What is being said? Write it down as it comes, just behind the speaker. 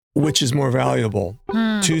which is more valuable?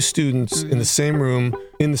 Two students in the same room,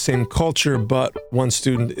 in the same culture, but one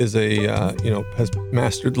student is has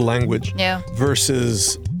mastered the language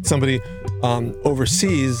versus somebody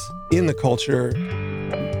overseas in the culture,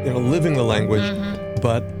 living the language,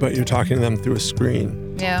 but you're talking to them through a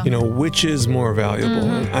screen. Yeah. Which is more valuable?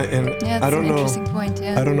 That's I don't an know. interesting point.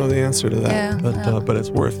 Yeah. I don't know the answer to that, but it's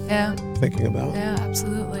worth thinking about. Yeah,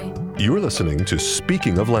 absolutely. You're listening to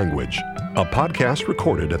Speaking of Language, a podcast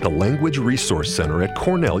recorded at the Language Resource Center at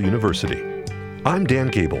Cornell University. I'm Dan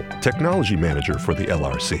Gaibel, Technology Manager for the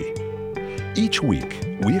LRC. Each week,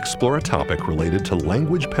 we explore a topic related to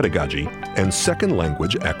language pedagogy and second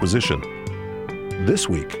language acquisition. This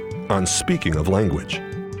week, on Speaking of Language,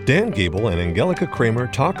 Dan Gaibel and Angelika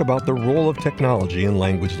Kraemer talk about the role of technology in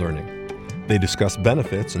language learning. They discuss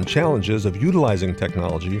benefits and challenges of utilizing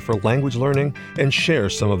technology for language learning and share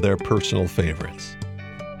some of their personal favorites.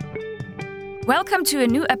 Welcome to a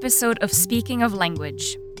new episode of Speaking of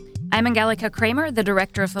Language. I'm Angelika Kraemer, the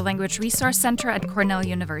director of the Language Resource Center at Cornell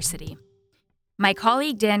University. My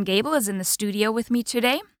colleague Dan Gaibel is in the studio with me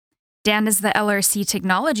today. Dan is the LRC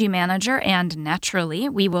Technology Manager, and naturally,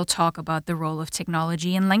 we will talk about the role of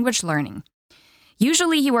technology in language learning.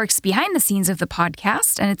 Usually, he works behind the scenes of the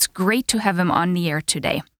podcast, and it's great to have him on the air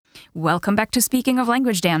today. Welcome back to Speaking of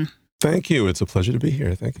Language, Dan. Thank you. It's a pleasure to be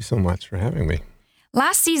here. Thank you so much for having me.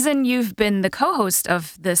 Last season, you've been the co-host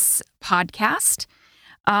of this podcast,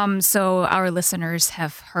 so our listeners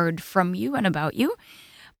have heard from you and about you.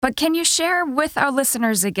 But can you share with our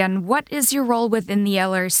listeners again, what is your role within the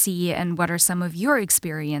LRC and what are some of your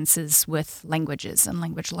experiences with languages and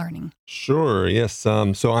language learning? Sure, yes.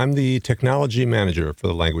 So I'm the technology manager for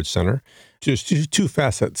the Language Center. There's two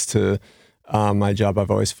facets to my job. I've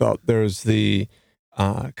always felt there's the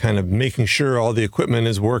kind of making sure all the equipment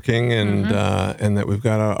is working and that we've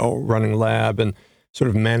got a running lab and sort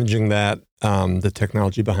of managing that, the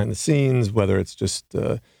technology behind the scenes, whether it's just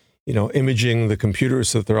imaging the computers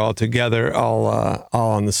so that they're all together, all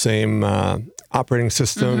on the same operating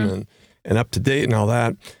system and up to date and all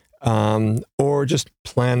that, or just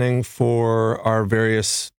planning for our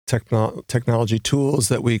various technology tools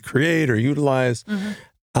that we create or utilize.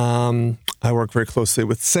 I work very closely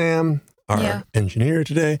with Sam, our engineer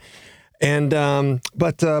today, and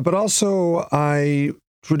but also I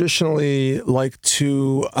traditionally like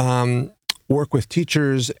to work with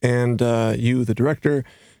teachers and you, the director,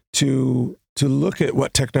 to look at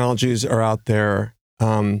what technologies are out there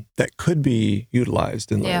that could be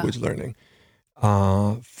utilized in language learning.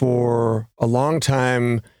 For a long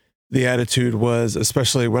time, the attitude was,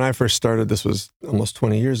 especially when I first started, this was almost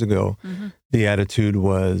 20 years ago, the attitude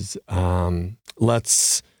was,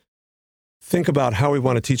 let's think about how we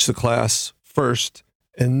want to teach the class first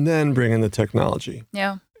and then bring in the technology.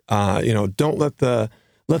 Yeah. Don't let the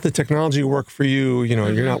technology work for you.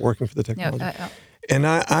 You're not working for the technology. And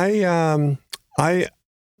I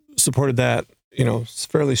supported that,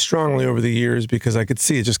 fairly strongly over the years because I could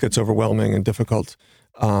see it just gets overwhelming and difficult,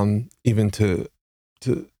 even to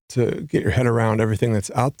get your head around everything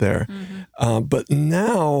that's out there. But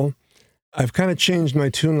now I've kind of changed my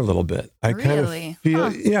tune a little bit. I kind of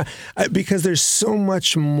feel, because there's so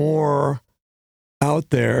much more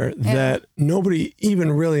out there that nobody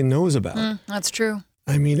even really knows about. That's true.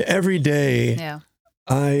 I mean, every day. Yeah.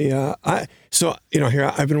 Here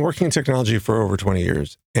I've been working in technology for over 20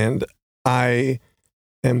 years, and I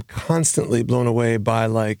am constantly blown away by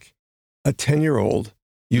like a 10-year-old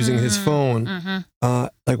using his phone,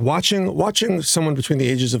 like watching someone between the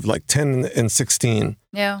ages of like 10 and 16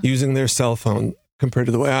 using their cell phone compared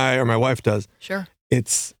to the way I or my wife does. Sure.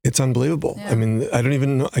 It's unbelievable. Yeah. I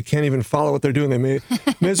mean, I can't even follow what they're doing. They may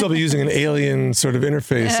as well be using an alien sort of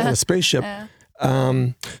interface on a spaceship. Yeah.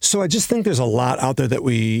 So I just think there's a lot out there that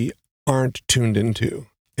we aren't tuned into.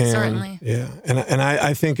 And, certainly. Yeah. And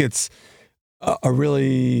I think it's a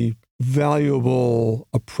really valuable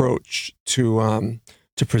approach to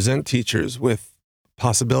present teachers with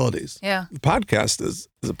possibilities. Yeah. The podcast is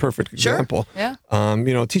a perfect example. Sure.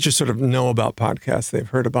 Yeah. Teachers sort of know about podcasts. They've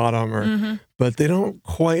heard about them, but they don't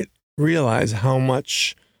quite realize how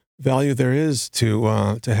much value there is to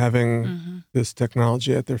having this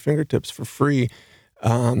technology at their fingertips for free.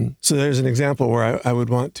 So there's an example where I would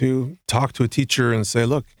want to talk to a teacher and say,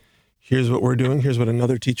 look, here's what we're doing. Here's what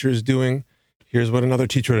another teacher is doing. Here's what another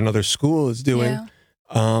teacher at another school is doing.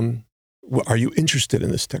 Yeah. Are you interested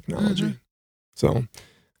in this technology? So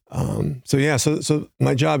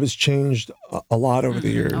my job has changed a lot over the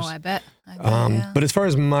years. Oh, I bet. Yeah. But as far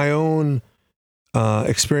as my own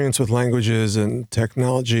experience with languages and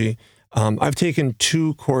technology, I've taken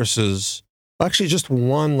 2 courses, actually just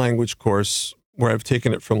one language course where I've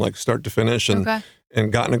taken it from like start to finish and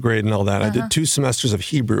gotten a grade and all that. I did 2 semesters of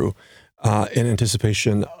Hebrew in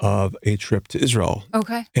anticipation of a trip to Israel.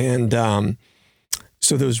 Okay. And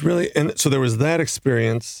so there was that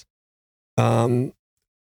experience sort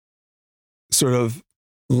of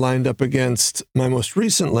lined up against my most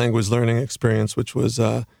recent language learning experience, which was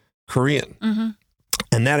Korean. Mm-hmm.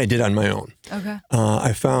 And that I did on my own. Okay.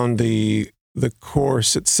 I found the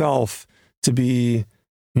course itself to be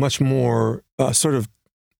much more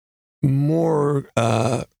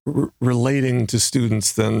relating to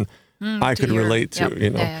students than I could relate to.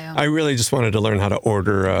 Yep. Yeah. I really just wanted to learn how to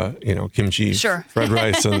order, kimchi, fried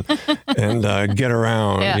rice, and get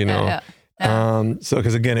around. So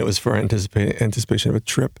because again, it was for anticipation of a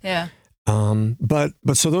trip. Yeah. But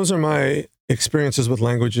so those are my experiences with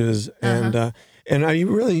languages, and I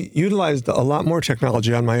really utilized a lot more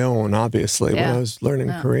technology on my own, obviously, when I was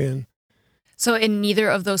learning Korean. So in neither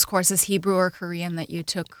of those courses, Hebrew or Korean, that you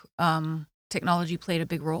took, technology played a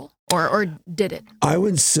big role, or did it? I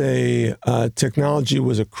would say technology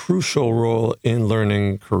was a crucial role in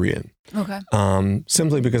learning Korean. Okay.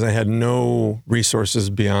 Simply because I had no resources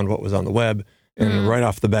beyond what was on the web, and right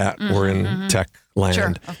off the bat, we're in tech land.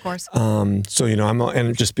 Sure, of course. So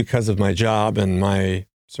and just because of my job and my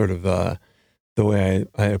sort of the way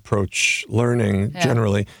I approach learning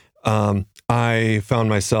generally, I found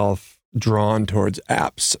myself drawn towards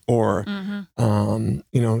apps or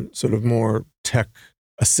sort of more tech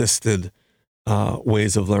assisted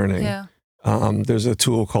ways of learning. Yeah. There's a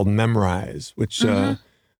tool called Memrise, which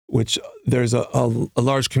there's a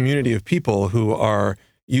large community of people who are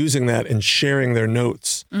using that and sharing their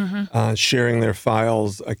notes, sharing their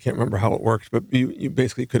files. I can't remember how it worked, but you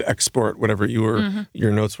basically could export whatever your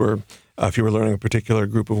notes were. If you were learning a particular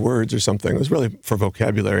group of words or something, it was really for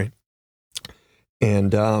vocabulary.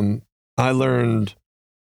 And I learned,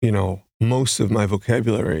 most of my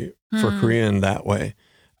vocabulary for Korean that way.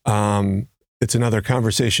 It's another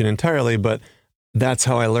conversation entirely, but that's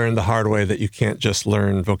how I learned the hard way that you can't just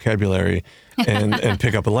learn vocabulary and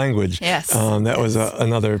pick up a language. Yes. That was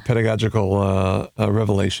another pedagogical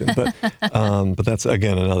revelation, but that's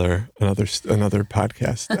again another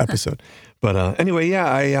podcast episode. But anyway,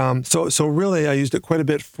 I so really I used it quite a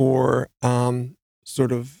bit for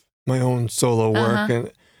sort of my own solo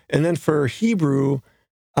work, and then for Hebrew,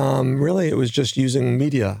 really it was just using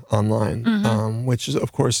media online, which is,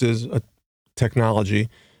 of course is a technology.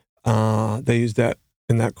 They used that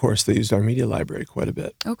in that course. They used our media library quite a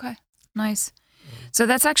bit. Okay, nice. So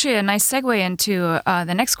that's actually a nice segue into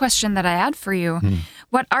the next question that I had for you.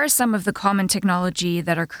 What are some of the common technology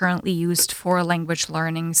that are currently used for language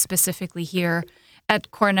learning, specifically here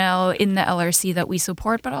at Cornell in the LRC that we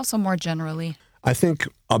support, but also more generally? I think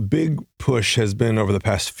a big push has been over the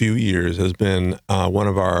past few years has been one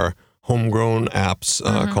of our homegrown apps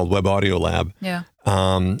called Web Audio Lab. Yeah.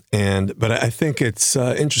 But I think it's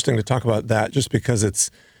interesting to talk about that just because it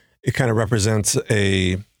kind of represents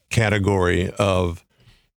a category of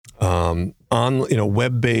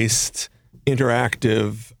web-based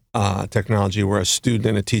interactive technology where a student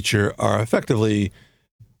and a teacher are effectively,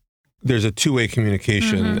 there's a two-way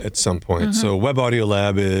communication at some point. So Web Audio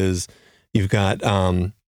Lab is you've got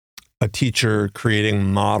a teacher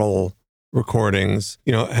creating model recordings,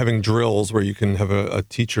 having drills where you can have a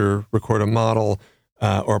teacher record a model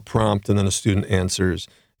or a prompt, and then a student answers,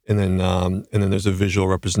 and then there's a visual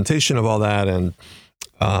representation of all that, and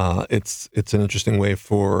it's an interesting way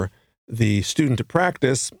for the student to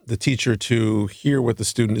practice, the teacher to hear what the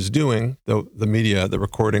student is doing. The media, the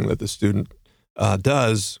recording that the student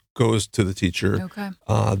does goes to the teacher to an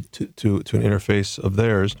interface of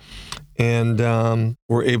theirs, and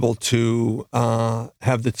we're able to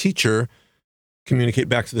have the teacher communicate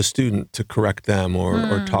back to the student to correct them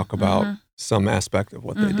or talk about some aspect of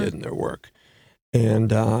what they did in their work.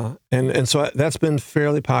 And so that's been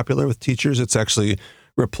fairly popular with teachers. It's actually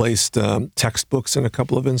replaced textbooks in a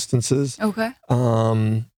couple of instances. Okay.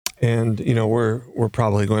 And we're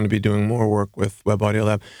probably going to be doing more work with Web Audio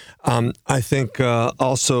Lab. I think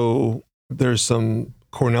also there's some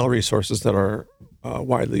Cornell resources that are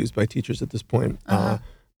widely used by teachers at this point.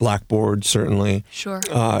 Blackboard, certainly. Sure.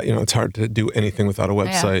 It's hard to do anything without a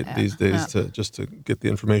website these days to get the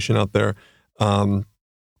information out there.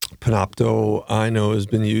 Panopto, I know, has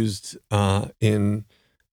been used for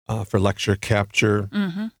lecture capture.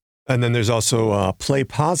 And then there's also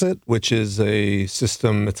PlayPosit, which is a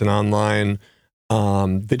system. It's an online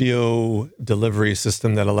video delivery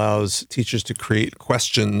system that allows teachers to create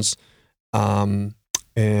questions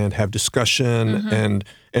and have discussion, and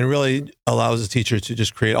really allows the teacher to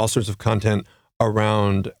just create all sorts of content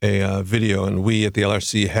around a video. And we at the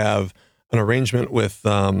LRC have arrangement with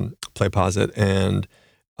PlayPosit, and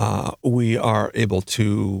we are able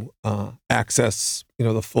to access,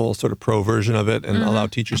 the full sort of pro version of it, and allow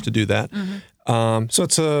teachers to do that. So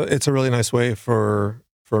it's a really nice way for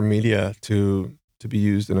media to be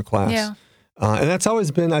used in a class. Yeah. And that's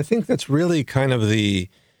always been, I think that's really kind of the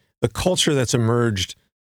culture that's emerged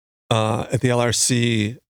at the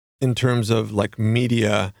LRC in terms of like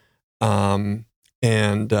media, and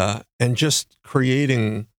just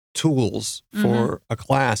creating tools for a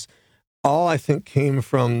class. All I think came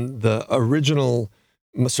from the original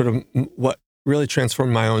sort of what really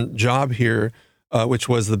transformed my own job here, which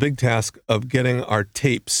was the big task of getting our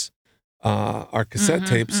tapes, our cassette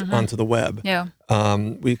tapes onto the web. Yeah.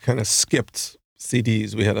 We kind of skipped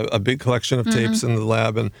CDs. We had a big collection of tapes in the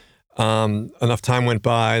lab, and enough time went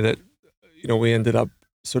by that, we ended up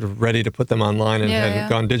sort of ready to put them online and hadn't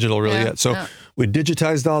gone digital really yet. So we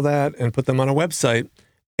digitized all that and put them on a website.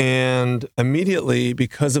 And immediately,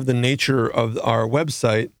 because of the nature of our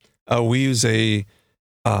website, we use a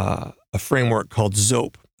framework called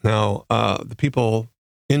ZOAP. Now, the people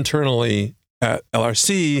internally at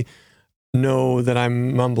LRC know that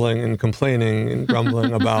I'm mumbling and complaining and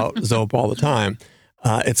grumbling about ZOAP all the time.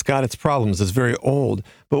 It's got its problems. It's very old.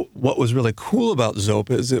 But what was really cool about ZOAP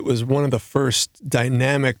is it was one of the first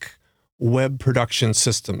dynamic web production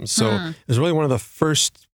systems. So it was really one of the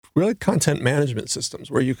first really content management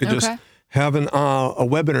systems where you could just have a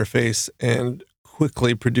web interface and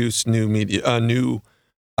quickly produce new media, new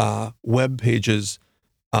web pages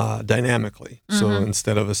dynamically. So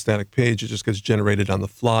instead of a static page, it just gets generated on the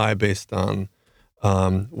fly based on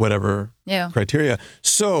whatever criteria.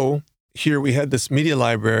 So here we had this media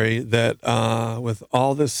library that with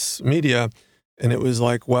all this media, and it was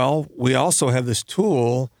like, well, we also have this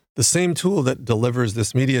tool, the same tool that delivers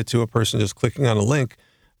this media to a person just clicking on a link.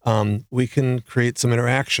 We can create some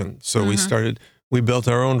interaction. So we built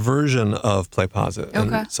our own version of PlayPosit,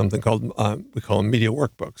 and something called, we call them media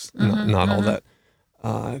workbooks, not all that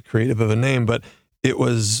creative of a name, but it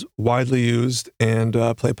was widely used, and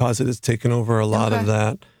PlayPosit has taken over a lot of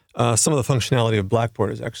that. Some of the functionality of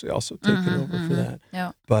Blackboard is actually also taken over for that.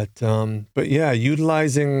 Yeah. But yeah,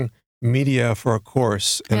 utilizing media for a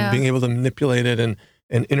course and being able to manipulate it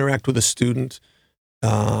and interact with a student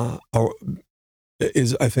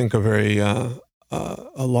is, I think, a very a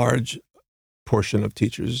large portion of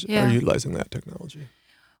teachers are utilizing that technology.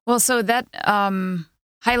 Well, so that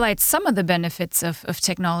highlights some of the benefits of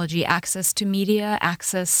technology: access to media,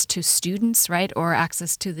 access to students, right? Or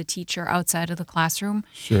access to the teacher outside of the classroom.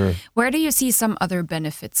 Sure. Where do you see some other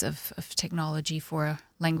benefits of technology for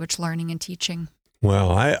language learning and teaching?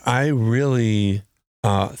 Well, I really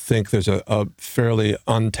think there's a fairly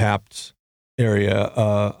untapped area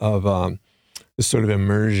of this sort of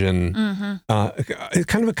immersion. It's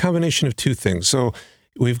kind of a combination of two things. So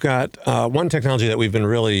we've got one technology that we've been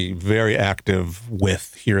really very active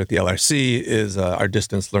with here at the LRC is our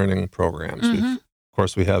distance learning programs. Of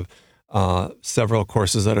course, we have several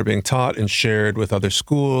courses that are being taught and shared with other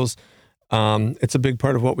schools. It's a big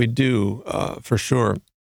part of what we do, for sure.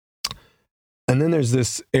 And then there's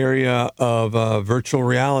this area of virtual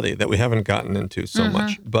reality that we haven't gotten into so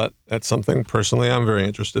much, but that's something personally I'm very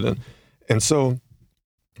interested in. And so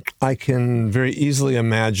I can very easily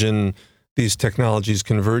imagine these technologies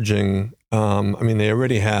converging. I mean, they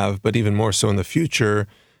already have, but even more so in the future,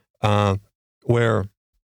 where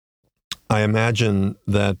I imagine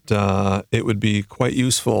that it would be quite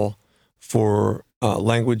useful for a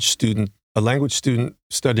language student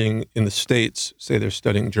studying in the States, say they're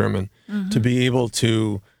studying German, to be able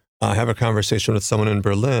to have a conversation with someone in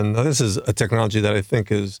Berlin. Now, this is a technology that I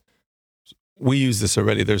think we use this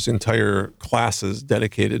already. There's entire classes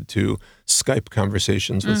dedicated to Skype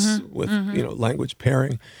conversations with language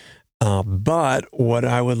pairing. But what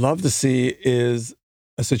I would love to see is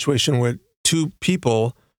a situation where two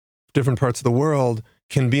people, different parts of the world,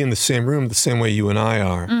 can be in the same room the same way you and I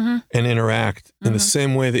are and interact in the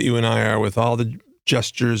same way that you and I are, with all the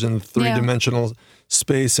gestures and three-dimensional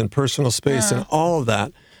space and personal space and all of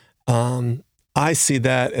that. I see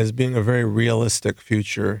that as being a very realistic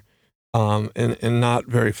future and not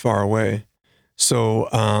very far away. So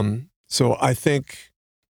I think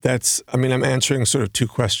that's, I mean, I'm answering sort of two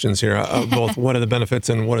questions here, both what are the benefits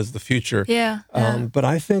and what is the future. But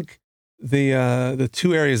I think the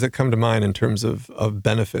two areas that come to mind in terms of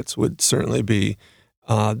benefits would certainly be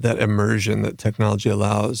that immersion that technology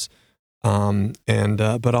allows,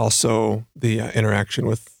 but also the interaction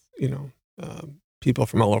with people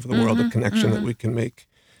from all over the world, the connection that we can make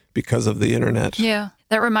because of the internet. Yeah.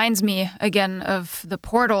 That reminds me again of the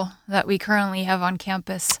portal that we currently have on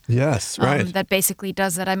campus. Yes, right. That basically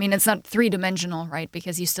does it. I mean, it's not three-dimensional, right?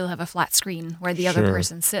 Because you still have a flat screen where the other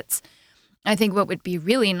person sits. I think what would be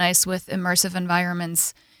really nice with immersive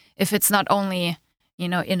environments, if it's not only,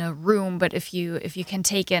 in a room, but if you can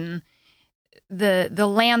take in the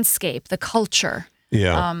landscape, the culture.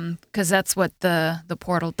 Yeah. Because that's what the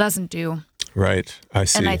portal doesn't do. Right. I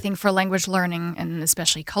see. And I think for language learning and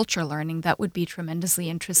especially culture learning, that would be tremendously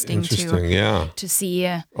interesting to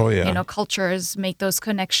see, cultures make those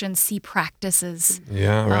connections, see practices,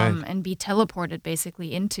 and be teleported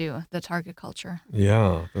basically into the target culture.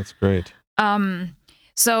 Yeah, that's great.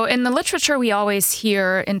 So in the literature, we always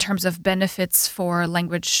hear in terms of benefits for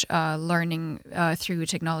language learning through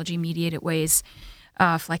technology-mediated ways,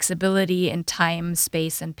 flexibility in time,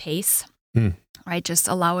 space, and pace, right? Just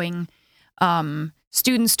allowing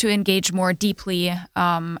students to engage more deeply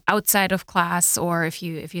outside of class, or if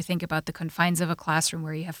you think about the confines of a classroom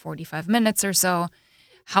where you have 45 minutes or so,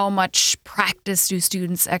 how much practice do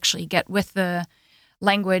students actually get with the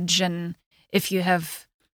language? And if you have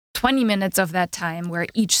 20 minutes of that time where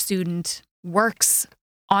each student works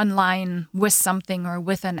online with something or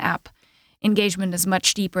with an app, engagement is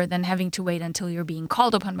much deeper than having to wait until you're being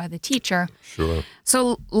called upon by the teacher. Sure.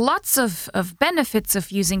 So lots of benefits of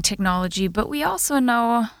using technology, but we also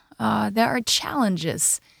know there are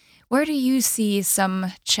challenges. Where do you see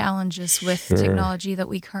some challenges with technology that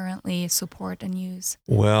we currently support and use?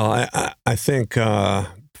 Well, I think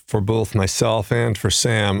for both myself and for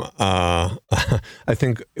Sam, I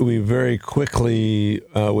think we very quickly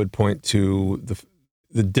would point to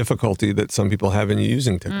the difficulty that some people have in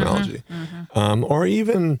using technology, or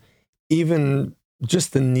even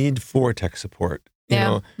just the need for tech support.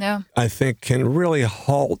 You know, I think can really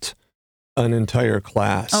halt an entire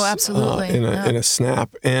class. Oh, absolutely. In a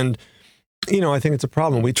snap. And I think it's a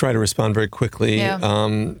problem. We try to respond very quickly.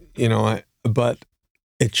 But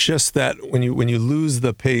it's just that when you lose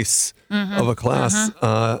the pace of a class,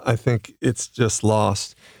 I think it's just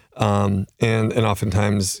lost. And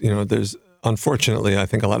oftentimes, there's. Unfortunately, I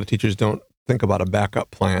think a lot of teachers don't think about a backup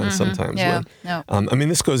plan sometimes. I mean,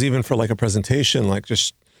 this goes even for like a presentation, like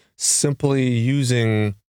just simply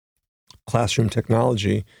using classroom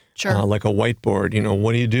technology, like a whiteboard.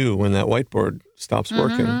 What do you do when that whiteboard stops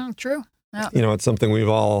working? True. Yeah. It's something we've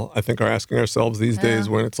all, I think, are asking ourselves these days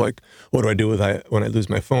when it's like, what do I do when I lose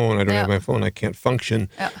my phone? I don't have my phone. I can't function.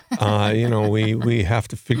 We have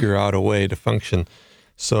to figure out a way to function.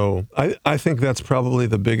 So I think that's probably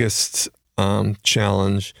the biggest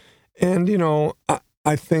challenge. And,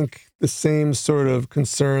 I think the same sort of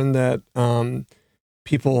concern that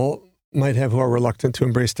people might have who are reluctant to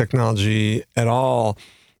embrace technology at all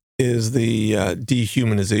is the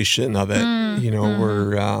dehumanization of it,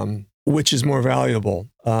 which is more valuable.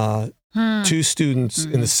 Two students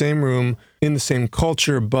in the same room, in the same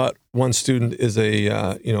culture, but one student is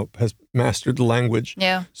has mastered the language.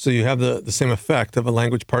 Yeah. So you have the same effect of a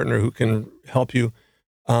language partner who can help you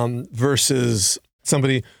versus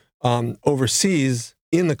somebody overseas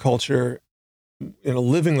in the culture,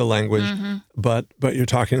 living the language, but you're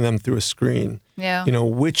talking to them through a screen. Yeah.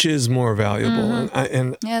 Which is more valuable?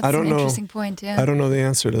 And I don't know. Interesting point. Yeah. I don't know the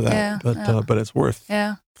answer to that, but it's worth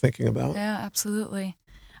thinking about. Yeah, absolutely.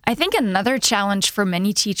 I think another challenge for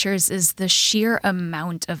many teachers is the sheer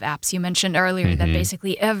amount of apps. You mentioned earlier that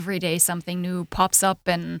basically every day something new pops up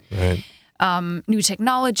and new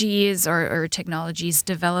technologies or technologies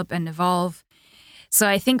develop and evolve. So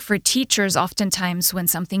I think for teachers, oftentimes when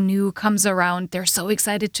something new comes around, they're so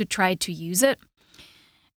excited to try to use it.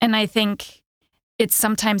 And I think it's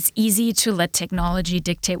sometimes easy to let technology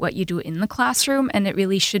dictate what you do in the classroom, and it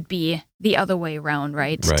really should be the other way around,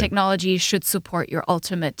 right? Technology should support your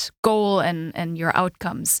ultimate goal and your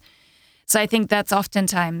outcomes. So I think that's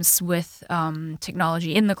oftentimes with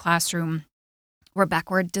technology in the classroom where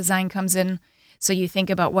backward design comes in. So you think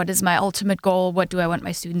about, what is my ultimate goal? What do I want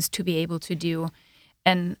my students to be able to do?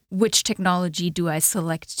 And which technology do I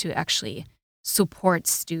select to actually support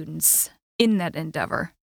students in that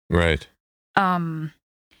endeavor? Right.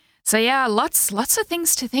 So yeah, lots of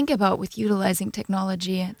things to think about with utilizing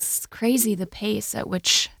technology. It's crazy the pace at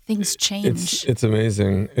which things change. It's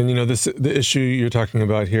amazing. And the issue you're talking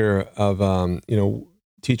about here of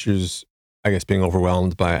teachers, I guess, being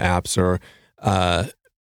overwhelmed by apps or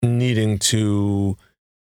needing to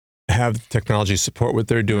have technology support what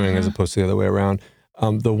they're doing as opposed to the other way around.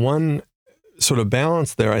 The one sort of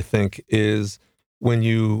balance there, I think, is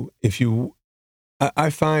I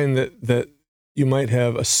find that you might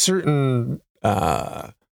have a certain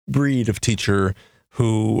breed of teacher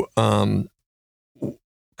who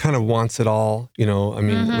kind of wants it all, I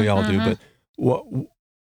mean, we all do, but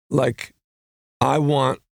I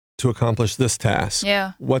want to accomplish this task.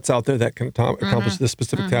 Yeah. What's out there that can accomplish this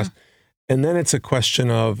specific task? And then it's a question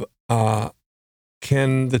of,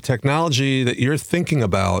 can the technology that you're thinking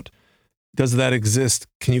about, does that exist?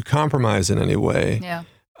 Can you compromise in any way? Yeah.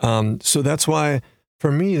 So that's why,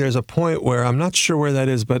 for me, there's a point where I'm not sure where that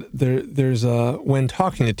is, but there's when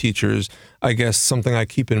talking to teachers, I guess something I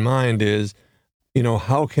keep in mind is,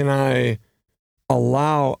 how can I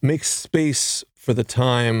make space for the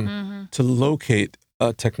time to locate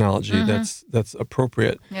a technology that's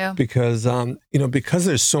appropriate? Yeah. Because, because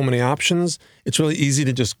there's so many options, it's really easy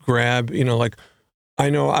to just grab, I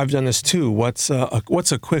know I've done this too. What's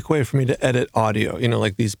a quick way for me to edit audio?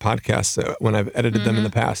 Like these podcasts, when I've edited them in the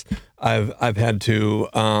past, I've had to,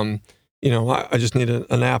 I just need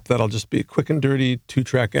an app that'll just be quick and dirty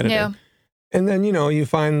 2-track editing. Yeah. And then, you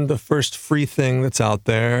find the first free thing that's out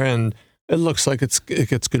there and it looks like it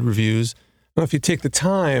gets good reviews. Well, if you take the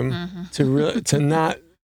time to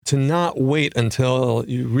not wait until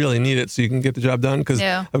you really need it so you can get the job done, because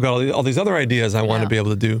I've got all these other ideas I want to be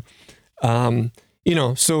able to do.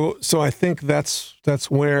 So I think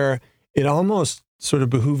that's where it almost sort of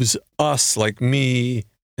behooves us, like me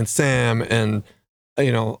and Sam and,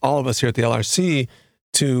 all of us here at the LRC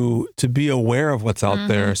to be aware of what's out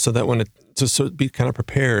there, so that to be kind of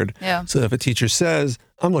prepared. Yeah. So that if a teacher says,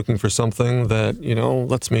 I'm looking for something that,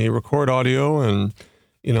 lets me record audio and,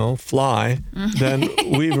 fly, then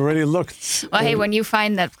we've already looked. Well, hey, when you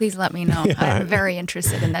find that, please let me know. Yeah. I'm very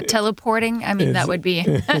interested in that. Teleporting, I mean, that would be.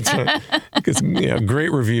 Because,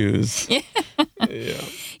 great reviews. Yeah.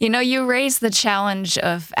 You raised the challenge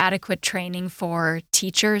of adequate training for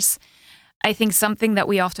teachers. I think something that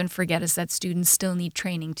we often forget is that students still need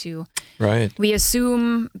training too. Right. We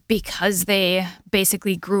assume because they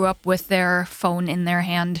basically grew up with their phone in their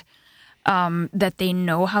hand, that they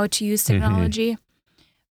know how to use technology.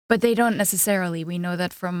 But they don't necessarily. We know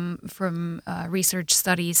that from research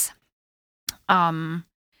studies.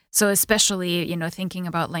 So especially, thinking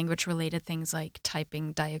about language-related things like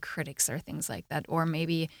typing diacritics or things like that, or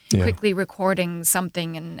maybe quickly recording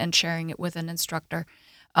something and sharing it with an instructor.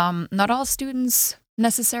 Not all students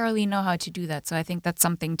necessarily know how to do that. So I think that's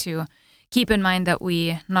something to keep in mind, that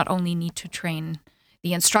we not only need to train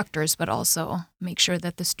the instructors, but also make sure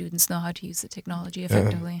that the students know how to use the technology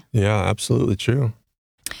effectively. Yeah, absolutely true.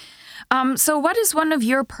 So what is one of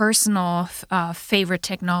your personal favorite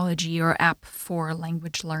technology or app for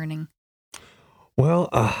language learning? Well,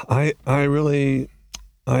 I'd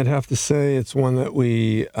have to say it's one that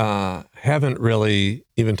we haven't really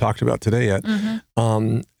even talked about today yet.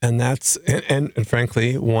 And that's, and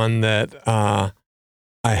frankly, one that I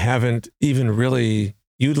haven't even really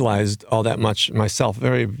utilized all that much myself,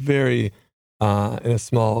 very, very in a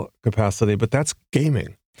small capacity, but that's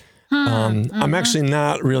gaming. I'm actually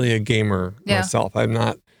not really a gamer myself. I'm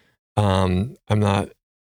not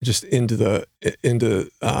just into the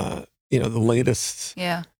latest,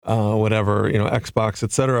 whatever, Xbox,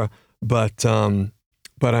 etc. But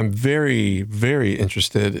I'm very, very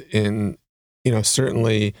interested in,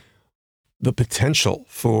 certainly the potential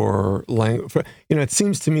for language. It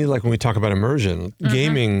seems to me like when we talk about immersion,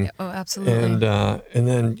 gaming, oh, absolutely, and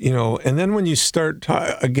then when you start,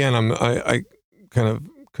 again, I kind of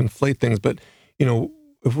conflate things, but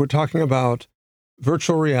if we're talking about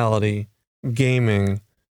virtual reality, gaming,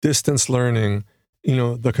 distance learning,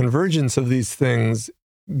 the convergence of these things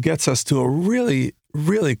gets us to a really,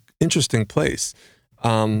 really interesting place,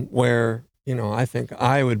 where, I think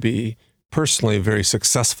I would be personally very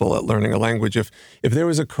successful at learning a language. If there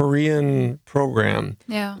was a Korean program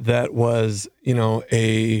that was,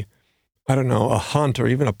 a hunt or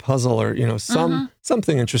even a puzzle or,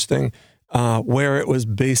 something interesting, where it was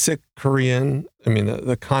basic Korean,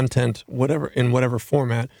 the content, in whatever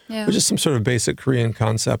format, was just some sort of basic Korean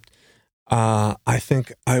concept. I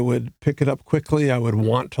think I would pick it up quickly. I would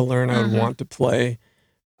want to learn. I would want to play,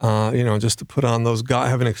 just to put on those,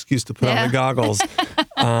 have an excuse to put on the goggles.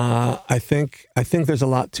 I think there's a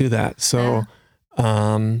lot to that. So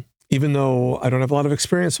even though I don't have a lot of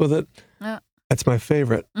experience with it, that's my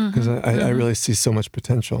favorite, because I really see so much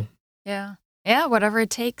potential. Yeah. Yeah, whatever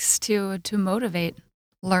it takes to motivate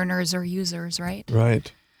learners or users, right?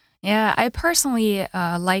 Right. Yeah, I personally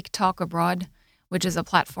like Talk Abroad, which is a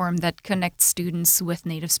platform that connects students with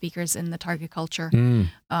native speakers in the target culture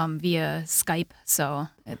via Skype. So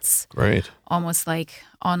it's Great. almost like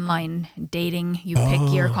online dating. You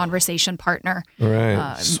pick your conversation partner.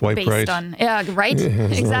 Right. Swipe based right. on right.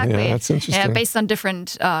 Exactly. Yeah, that's interesting. Based on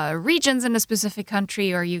different regions in a specific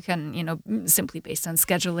country, or you can, simply based on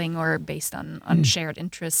scheduling or based on shared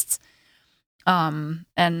interests.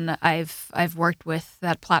 And I've worked with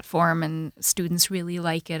that platform, and students really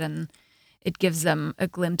like it, and it gives them a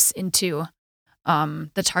glimpse into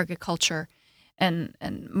the target culture. And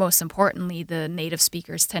most importantly, the native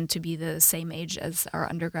speakers tend to be the same age as our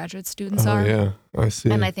undergraduate students are. Yeah, I see.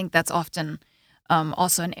 And I think that's often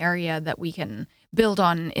also an area that we can build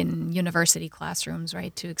on in university classrooms,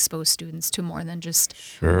 right, to expose students to more than just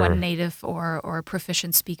one native or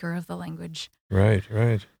proficient speaker of the language. Right.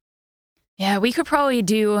 Yeah, we could probably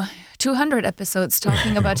do 200 episodes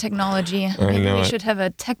talking about technology. Maybe we should have a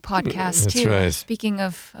tech podcast, That's too, right. speaking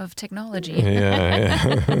of technology.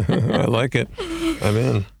 Yeah. I like it. I'm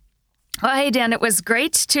in. Well, hey, Dan, it was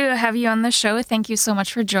great to have you on the show. Thank you so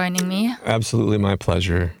much for joining me. Absolutely my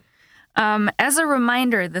pleasure. As a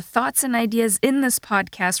reminder, the thoughts and ideas in this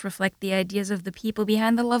podcast reflect the ideas of the people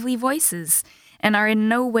behind the lovely voices and are in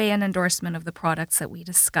no way an endorsement of the products that we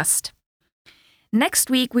discussed. Next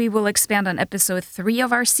week, we will expand on episode 3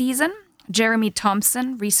 of our season. Jeremy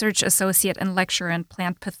Thompson, research associate and lecturer in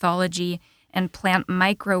plant pathology and plant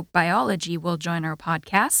microbiology, will join our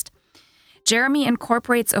podcast. Jeremy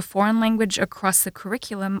incorporates a foreign language across the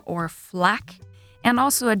curriculum, or FLAC, and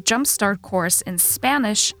also a jumpstart course in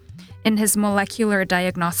Spanish in his molecular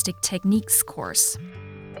diagnostic techniques course.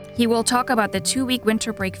 He will talk about the 2-week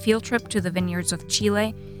winter break field trip to the vineyards of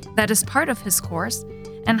Chile that is part of his course,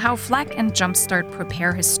 and how FLAC and Jumpstart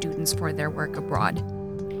prepare his students for their work abroad.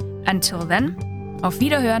 Until then, auf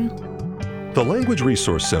Wiederhören! The Language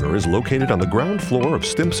Resource Center is located on the ground floor of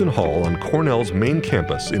Stimson Hall on Cornell's main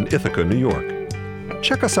campus in Ithaca, New York.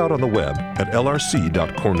 Check us out on the web at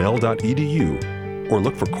lrc.cornell.edu or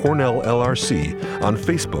look for Cornell LRC on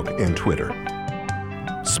Facebook and Twitter.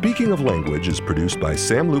 Speaking of Language is produced by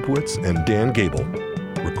Sam Lupowitz and Dan Gaibel.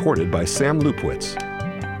 Recorded by Sam Lupowitz.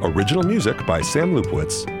 Original music by Sam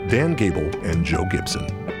Lupowitz, Dan Gaibel, and Joe Gibson.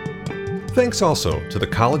 Thanks also to the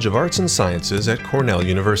College of Arts and Sciences at Cornell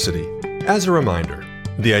University. As a reminder,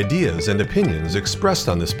 the ideas and opinions expressed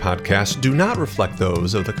on this podcast do not reflect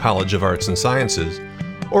those of the College of Arts and Sciences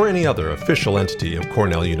or any other official entity of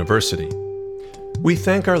Cornell University. We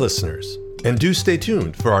thank our listeners, and do stay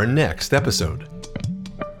tuned for our next episode.